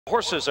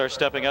Horses are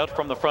stepping out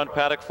from the front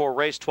paddock for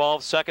race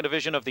 12, second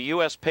division of the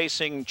U.S.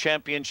 Pacing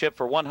Championship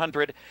for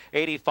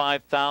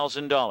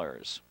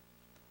 $185,000.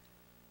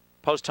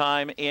 Post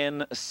time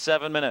in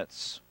 7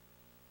 minutes.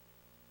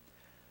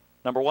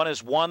 Number 1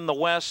 is Won the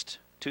West,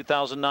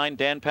 2009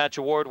 Dan Patch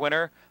Award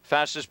winner,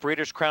 fastest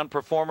Breeders' Crown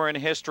performer in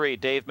history.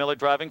 Dave Miller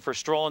driving for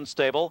Stroll and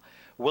Stable,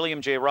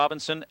 William J.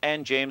 Robinson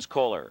and James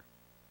Kohler.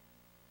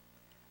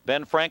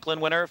 Ben Franklin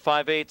winner,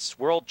 5/8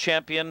 world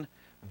champion,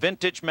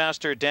 Vintage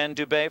Master Dan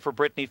Dubé for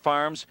Brittany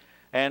Farms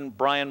and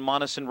Brian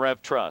Monison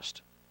Rev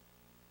Trust.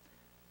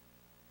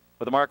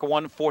 With a mark of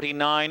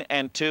 149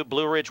 and 2,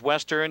 Blue Ridge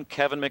Western,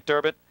 Kevin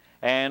McDermott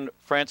and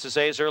Francis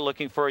Azer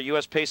looking for a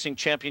U.S. Pacing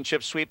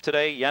Championship sweep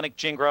today. Yannick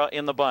Gingras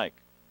in the bike.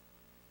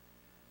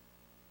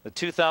 The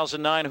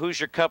 2009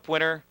 Hoosier Cup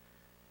winner,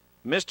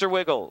 Mr.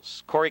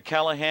 Wiggles, Corey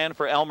Callahan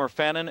for Elmer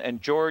Fannin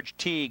and George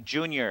Teague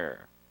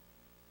Jr.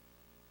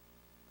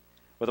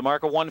 With a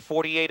mark of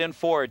 148 and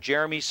 4,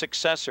 Jeremy's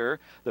Successor,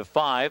 the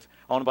 5,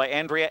 owned by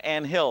Andrea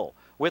Ann Hill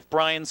with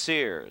Brian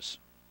Sears.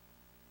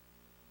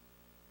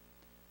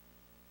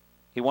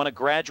 He won a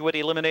graduate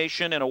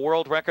elimination in a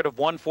world record of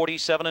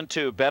 147 and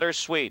 2. Better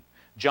Sweet,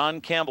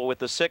 John Campbell with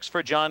the 6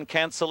 for John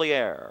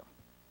Cancelier.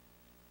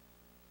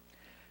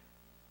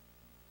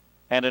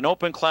 And an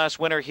open class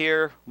winner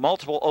here,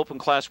 multiple open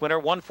class winner,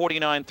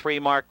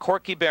 149.3 mark,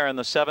 Corky Barron,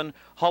 the 7,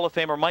 Hall of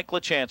Famer Mike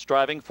LaChance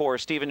driving for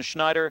Steven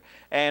Schneider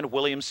and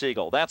William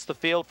Siegel. That's the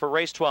field for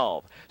race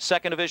 12.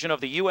 Second division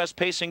of the U.S.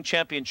 Pacing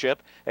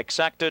Championship,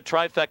 exacta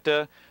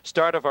trifecta,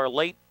 start of our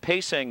late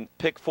pacing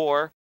pick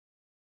 4.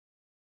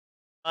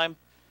 Time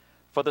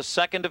for the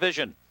second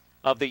division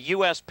of the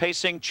U.S.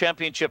 Pacing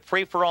Championship,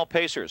 free for all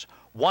pacers,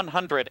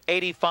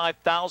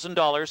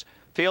 $185,000,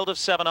 field of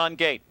 7 on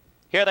gate.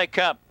 Here they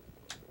come.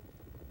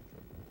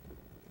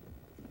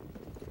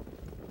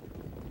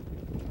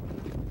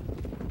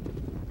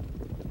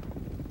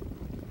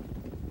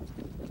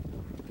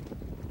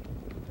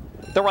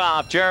 They're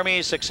off.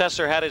 Jeremy's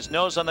Successor had his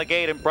nose on the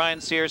gate, and Brian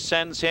Sears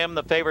sends him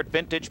the favorite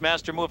Vintage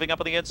Master moving up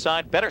on the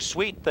inside. Better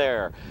Sweet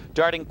there,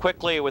 darting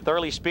quickly with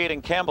early speed,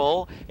 and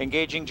Campbell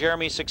engaging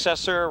Jeremy's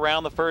Successor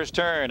around the first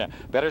turn.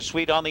 Better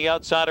Sweet on the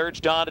outside,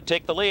 urged on to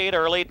take the lead.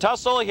 Early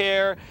tussle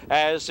here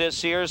as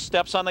Sears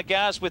steps on the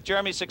gas with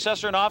Jeremy's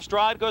Successor, and off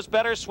stride goes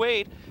Better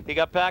Sweet. He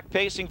got back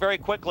pacing very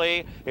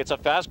quickly. It's a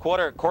fast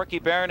quarter. Corky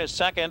Barron is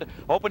second.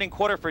 Opening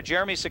quarter for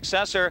Jeremy's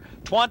Successor,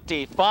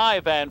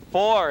 25 and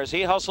 4 as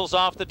he hustles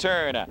off the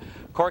turn.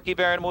 Corky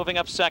Barron moving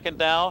up second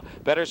now.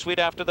 Better Sweet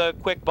after the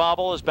quick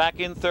bobble is back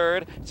in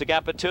third. It's a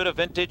gap of 2 to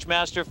Vintage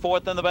Master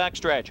fourth in the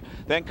backstretch.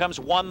 Then comes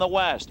Won the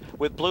West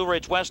with Blue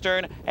Ridge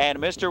Western and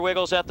Mr.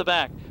 Wiggles at the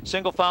back.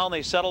 Single file and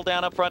they settle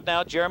down up front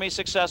now. Jeremy's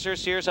Successor,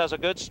 Sears has a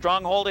good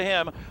strong hold of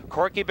him.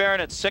 Corky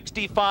Barron at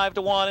 65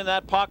 to 1 in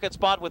that pocket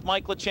spot with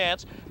Mike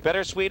LaChance.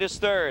 Better Sweet is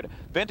third.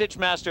 Vintage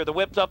Master, the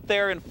whip's up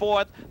there in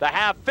fourth. The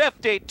half,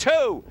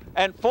 52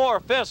 and 4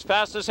 fifths,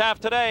 fastest half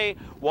today.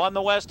 Won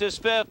the West is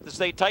fifth as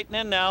they tighten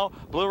in now.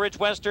 Blue Ridge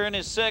Western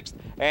is sixth,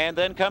 and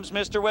then comes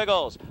Mr.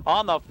 Wiggles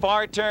on the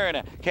far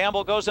turn.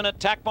 Campbell goes in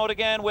attack mode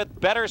again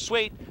with Better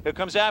Sweet, who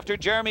comes after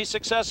Jeremy's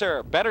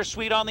Successor. Better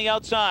Sweet on the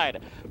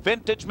outside.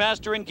 Vintage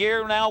Master in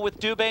gear now with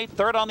Dubé,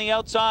 third on the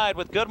outside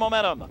with good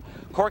momentum.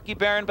 Corky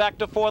Barron back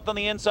to fourth on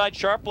the inside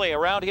sharply.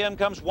 Around him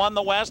comes Won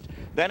the West.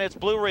 Then it's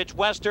Blue Ridge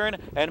Western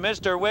and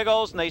Mr.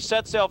 Wiggles, and they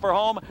set sail for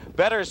home.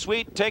 Better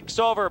Sweet takes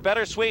over.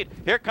 Better Sweet.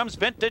 Here comes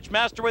Vintage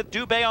Master with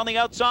Dubé on the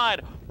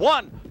outside.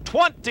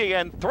 1:20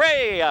 and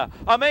 3.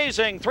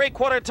 Amazing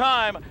three-quarter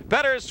time.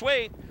 Better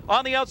Sweet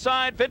on the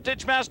outside.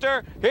 Vintage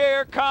Master.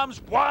 Here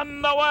comes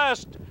Won the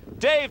West.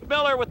 Dave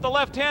Miller with the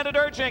left-handed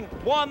urging.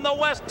 Won the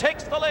West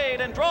takes the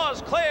lead and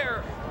draws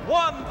clear.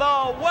 Won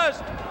the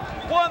West.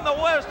 Won the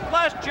West,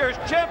 last year's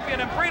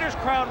champion and Breeders'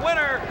 Crown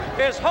winner,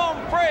 is home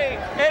free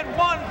in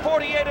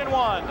 148 and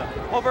 1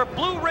 over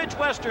Blue Ridge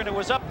Western, who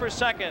was up for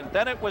second.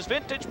 Then it was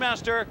Vintage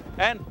Master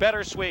and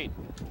Better Sweet.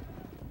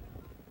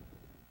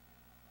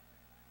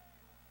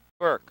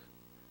 Burke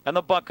and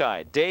the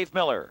Buckeye, Dave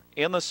Miller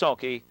in the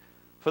sulky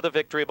for the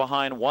victory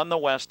behind Won the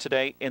West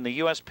today in the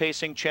U.S.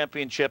 Pacing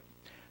Championship,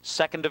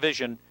 second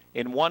division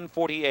in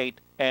 148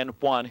 and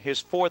 1,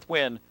 his fourth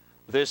win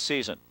this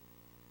season.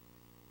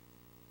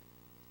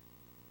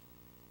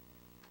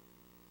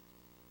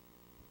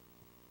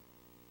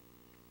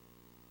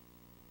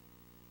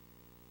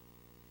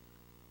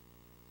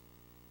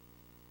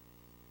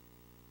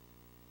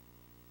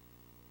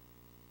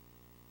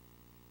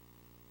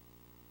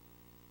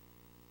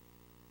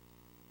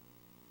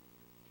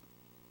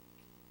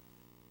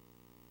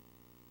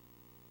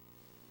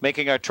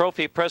 Making our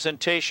trophy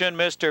presentation,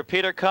 Mr.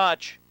 Peter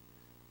Koch,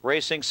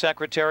 Racing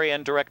Secretary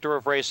and Director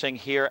of Racing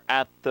here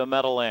at the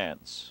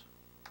Meadowlands.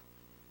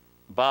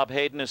 Bob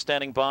Hayden is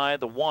standing by.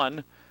 The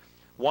 1,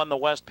 Won the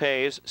West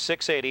pays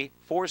 $680,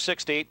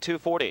 $460,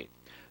 $240.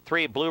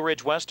 3, Blue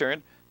Ridge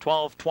Western,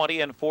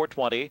 $12.20 and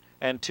 $420,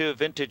 and 2,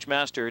 Vintage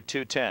Master,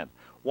 $210.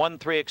 1-3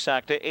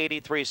 exacta,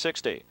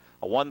 $83.60.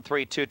 A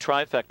 1-3-2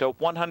 trifecta,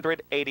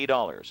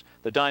 $180.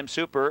 The Dime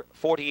Super,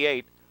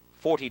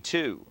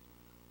 $48.42.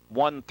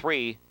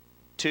 1-3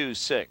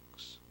 5.26.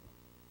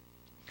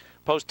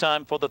 Post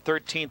time for the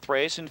 13th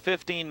race in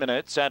 15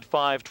 minutes at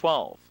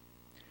 5:12.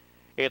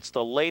 It's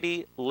the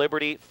Lady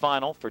Liberty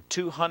Final for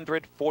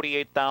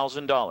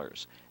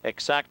 $248,000.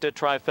 Exacta,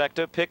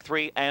 trifecta, pick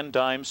 3, and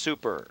dime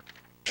super.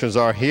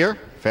 Are here.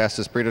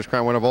 Fastest Breeders'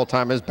 Crown winner of all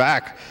time is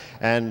back.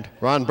 And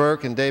Ron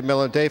Burke and Dave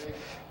Miller. Dave,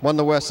 won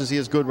the West. Is he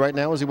as good right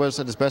now as he was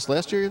at his best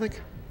last year, you think?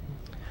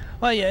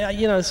 Well, yeah,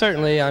 you know,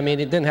 certainly. I mean,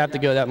 it didn't have to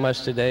go that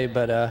much today,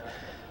 but,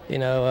 you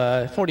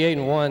know,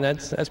 48-1,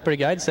 that's pretty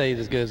good. I'd say he's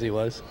as good as he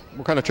was.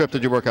 What kind of trip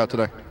did you work out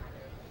today?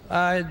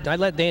 I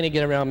let Danny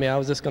get around me. I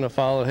was just going to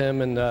follow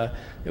him, and there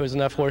was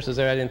enough horses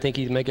there. I didn't think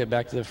he'd make it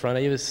back to the front.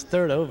 He was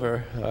third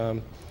over,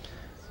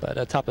 but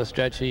at top of the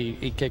stretch,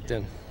 he kicked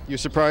in. You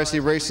surprised he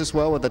raced this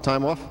well with the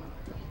time off?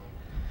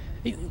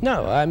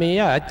 No, I mean,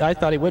 yeah, I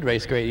thought he would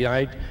race great. You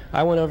know,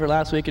 I went over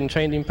last week and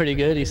trained him pretty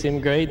good. He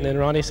seemed great, and then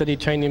Ronnie said he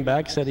trained him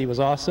back, said he was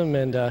awesome,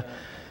 and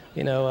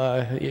you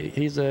know,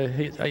 he's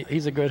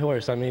a good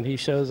horse. I mean, he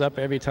shows up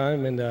every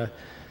time, and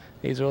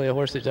he's really a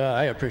horse that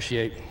I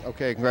appreciate.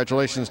 Okay,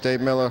 congratulations, Dave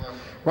Miller.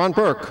 Ron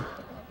Burke,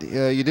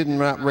 you did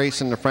not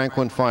race in the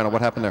Franklin final.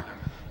 What happened there?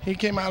 He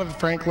came out of the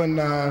Franklin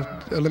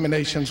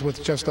eliminations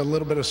with just a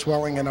little bit of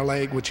swelling in a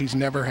leg, which he's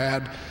never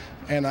had.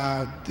 And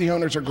the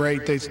owners are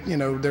great. You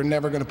know, they're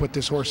never going to put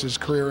this horse's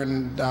career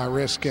in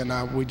risk.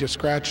 And we just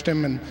scratched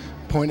him and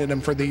pointed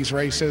him for these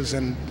races.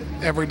 And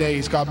every day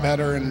he's got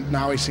better, and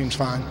now he seems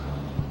fine.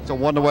 So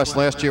won the West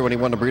last year when he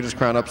won the Breeders'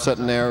 Crown, upset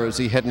in there. Is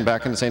he heading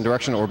back in the same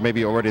direction, or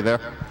maybe already there?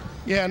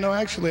 Yeah, no,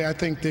 actually, I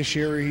think this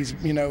year he's,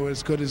 you know,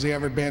 as good as he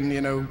ever been.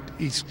 You know,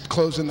 he's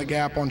closing the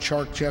gap on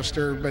Shark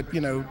Jester, but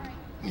you know,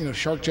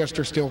 Shark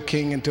Jester's still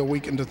king until we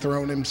can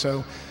dethrone him.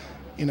 So,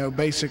 you know,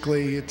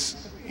 basically,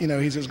 it's, you know,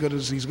 he's as good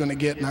as he's going to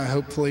get, and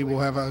hopefully we'll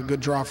have a good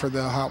draw for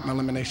the Houghton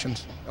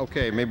eliminations.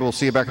 Okay, maybe we'll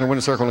see you back in the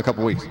winner's circle in a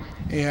couple weeks.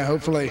 Yeah,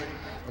 hopefully.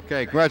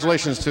 Okay,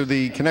 congratulations to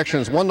the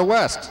Connections. Won the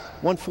West,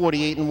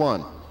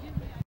 148-1.